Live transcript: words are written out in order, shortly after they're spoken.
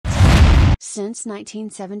Since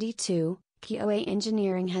 1972, Eng.Co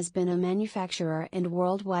Engineering has been a manufacturer and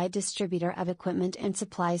worldwide distributor of equipment and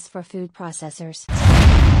supplies for food processors.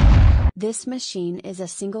 This machine is a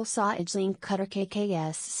single-saw edge-link cutter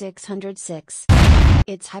KKS-606.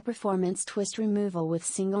 Its high-performance twist removal with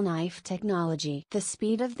single-knife technology. The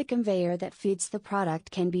speed of the conveyor that feeds the product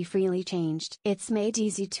can be freely changed. It's made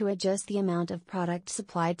easy to adjust the amount of product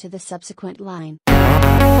supplied to the subsequent line.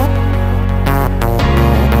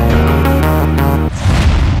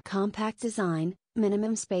 Compact design,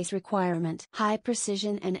 minimum space requirement, high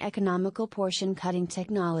precision and economical portion cutting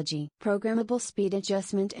technology, programmable speed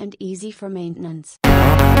adjustment and easy for maintenance.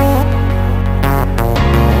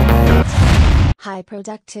 High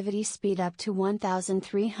productivity speed up to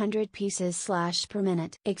 1,300 pieces per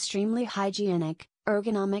minute. Extremely hygienic,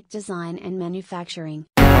 ergonomic design and manufacturing.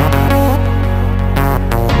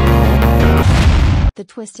 The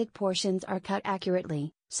twisted portions are cut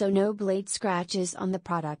accurately, so no blade scratches on the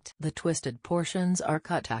product. The twisted portions are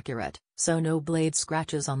cut accurate, so no blade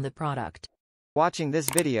scratches on the product. Watching this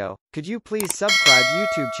video, could you please subscribe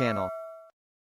YouTube channel?